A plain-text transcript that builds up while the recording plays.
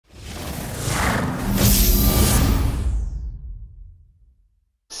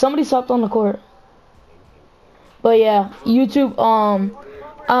Somebody stopped on the court. But yeah, YouTube.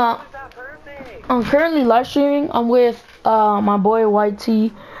 I'm currently live streaming. I'm with my boy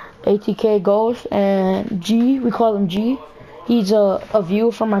YT, ATK Ghost, and G. We call him G. He's a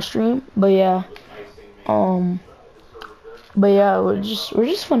view from my stream. But yeah, we're just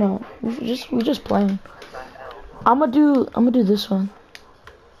playing. I'ma do this one.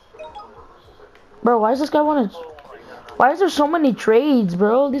 Bro, why does this guy wanna? Why is there so many trades,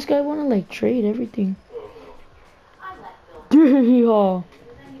 bro? This guy wanna like trade everything. Yo.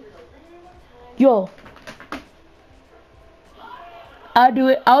 I'll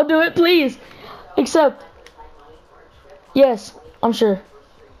do it, please. Except, yes, I'm sure.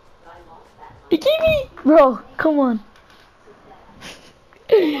 Ikimi, bro, come on.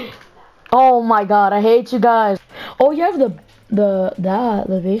 Oh my god, I hate you guys. Oh, you have the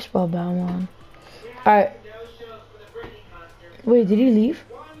baseball bat one. Alright. Wait, did he leave?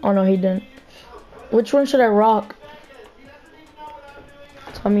 Oh no, he didn't. Which one should I rock?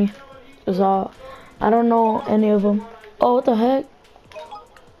 Tell me. Cause I don't know any of them. Oh, what the heck?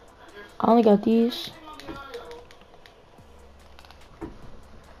 I only got these.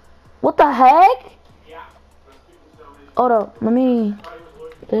 What the heck? Hold up, let me.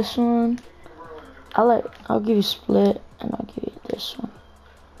 This one. I'll give you split, and I'll give you this one.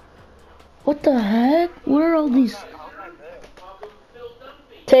 What the heck? Where are all these?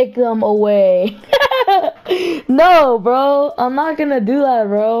 Take them away. No, bro. I'm not gonna do that,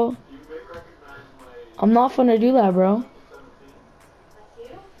 bro. I'm not gonna do that, bro.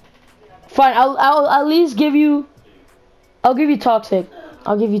 Fine, I'll at least give you. I'll give you toxic.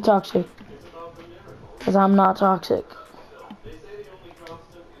 I'll give you toxic. Cause I'm not toxic.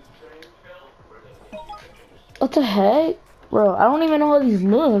 What the heck? Bro, I don't even know how these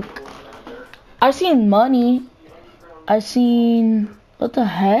look. I seen money. I seen... What the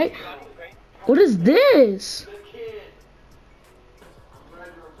heck? What is this?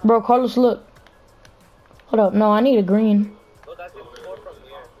 Bro, Carlos, look. Hold up. No, I need a green.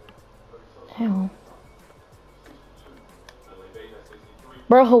 Hell.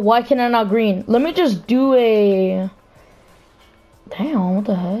 Bro, why can I not green? Let me just do a... Damn, what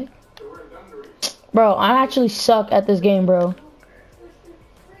the heck? Bro, I actually suck at this game, bro.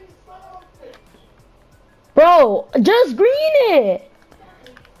 Bro, just green it!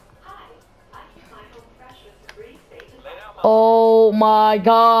 Oh my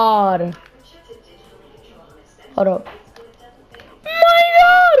god. Hold up. My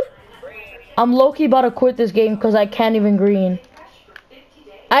god! I'm low-key about to quit this game because I can't even green.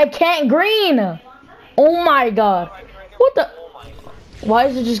 I can't green! Oh my god. What the... Why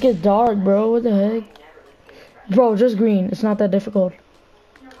does it just get dark, bro? What the heck? Bro, just green. It's not that difficult.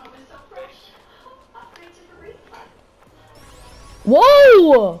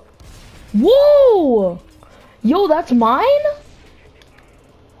 Whoa! Whoa! Yo, that's mine?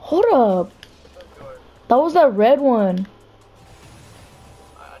 Hold up. That was that red one.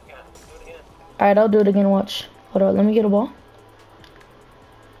 Alright, I'll do it again. Watch. Hold up. Let me get a ball.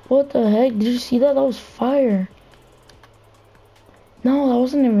 What the heck? Did you see that? That was fire. No, that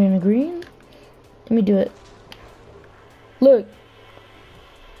wasn't even a green. Let me do it. Look.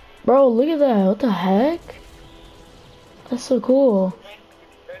 Bro, look at that. What the heck? That's so cool.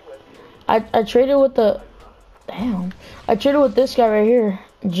 I traded with the... Damn. I traded with this guy right here.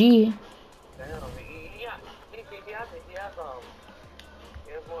 G.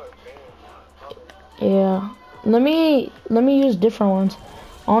 Yeah. Let me use different ones.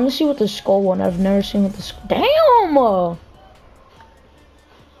 I want to see what the skull one. I've never seen what the skull... Damn!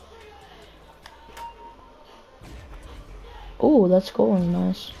 Oh, that skull one's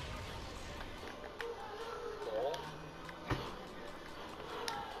nice.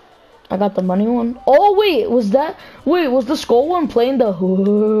 I got the money one. Oh wait, was the skull one playing the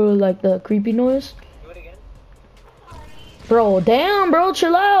like the creepy noise? Do it again. Bro, damn, bro,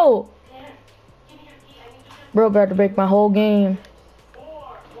 chill out. Bro, about to break my whole game.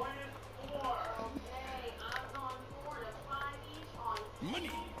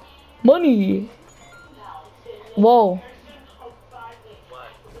 Money. Whoa.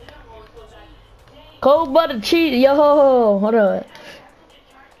 Cold butter cheese, yo, hold up.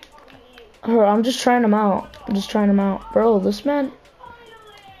 I'm just trying them out. Bro, this man.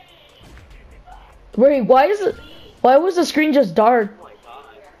 Wait, why was the screen just dark?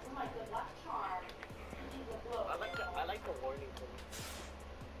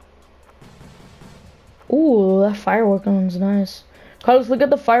 Ooh, that firework one's nice. Carlos, look at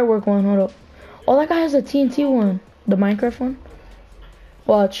the firework one, hold up. Oh, that guy has a TNT one. The Minecraft one.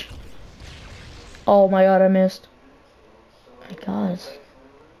 Watch. Oh my god, I missed. My god.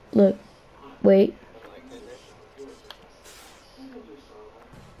 Look. Wait.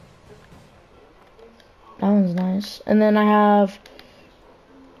 That one's nice. And then I have.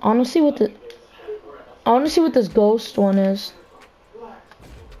 I want to see what this ghost one is.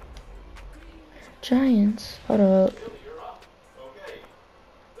 Giants. Hold up.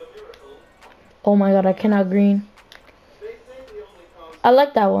 Oh my god, I cannot green. I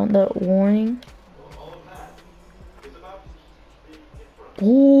like that one, the warning.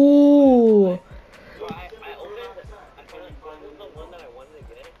 Ooh.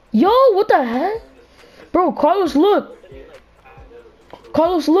 Yo, what the heck? Bro, Carlos, look.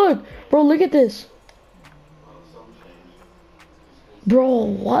 Carlos, look. Bro, look at this. Bro,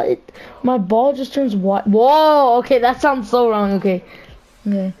 what? My ball just turns white. Whoa, okay, that sounds so wrong. Okay.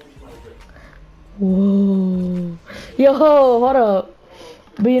 Okay. Whoa. Yo, hold up.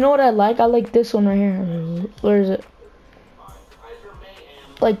 But you know what I like? I like this one right here. Where is it?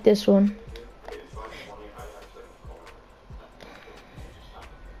 Like this one.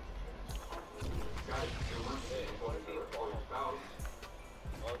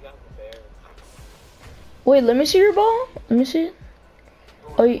 Wait, let me see your ball. Let me see it.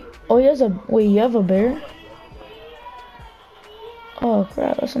 Oh, he has a. Wait, you have a bear? Oh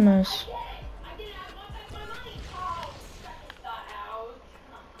crap, that's a nice.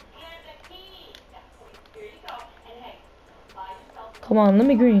 Come on, let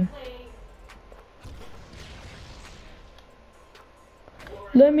me green.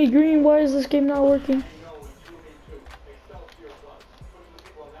 Let me green. Why is this game not working?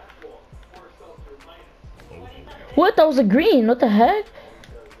 What? That was a green. What the heck?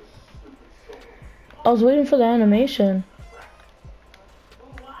 I was waiting for the animation.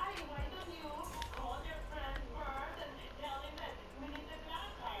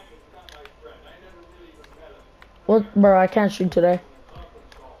 What, bro? I can't shoot today.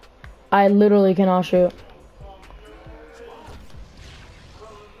 I literally cannot shoot.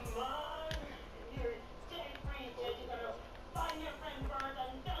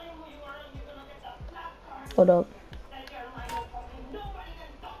 Hold up.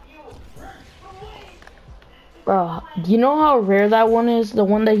 Bro, do you know how rare that one is? The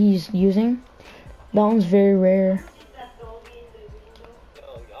one that he's using? That one's very rare.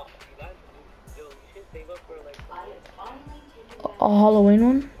 A Halloween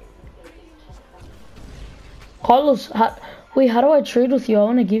one? Carlos, wait, how do I trade with you? I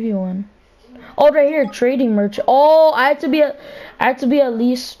want to give you one. Oh, right here, trading merch. Oh, I have to be at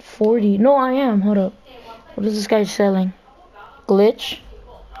least 40. No, I am. Hold up. What is this guy selling? Glitch.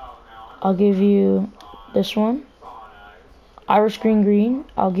 I'll give you this one. Irish green.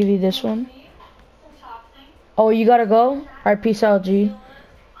 I'll give you this one. Oh, you gotta go? Alright, peace out, G.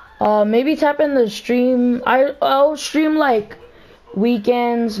 Maybe tap in the stream. I'll stream like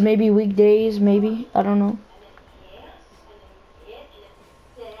weekends, maybe weekdays, maybe. I don't know.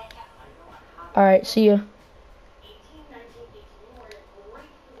 Alright, see ya.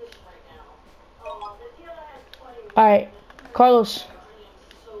 Alright, Carlos.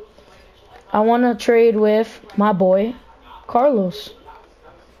 I want to trade with my boy, Carlos.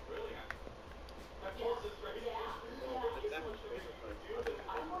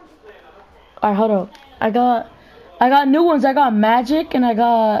 Alright, hold up. I got new ones. I got Magic and I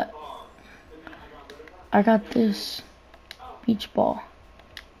got this beach ball.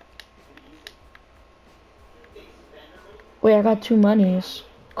 Wait, I got 2 monies.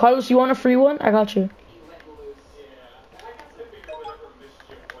 Carlos, you want a free one? I got you.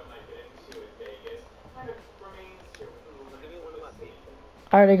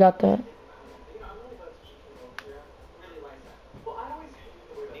 I already got that.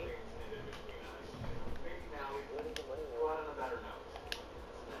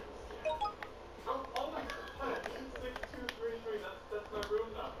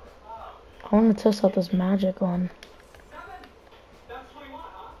 I want to test out this Magic one.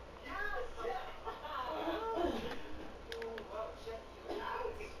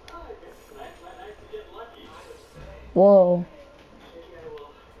 Whoa.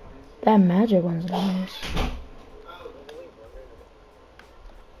 That Magic one's nice.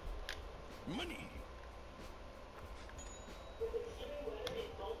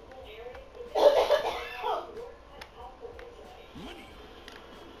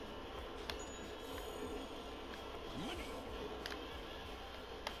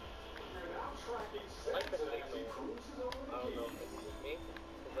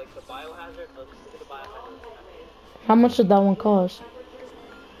 How much did that one cost?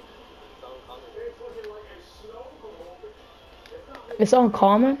 It's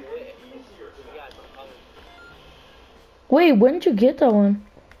uncommon? Wait, when did you get that one?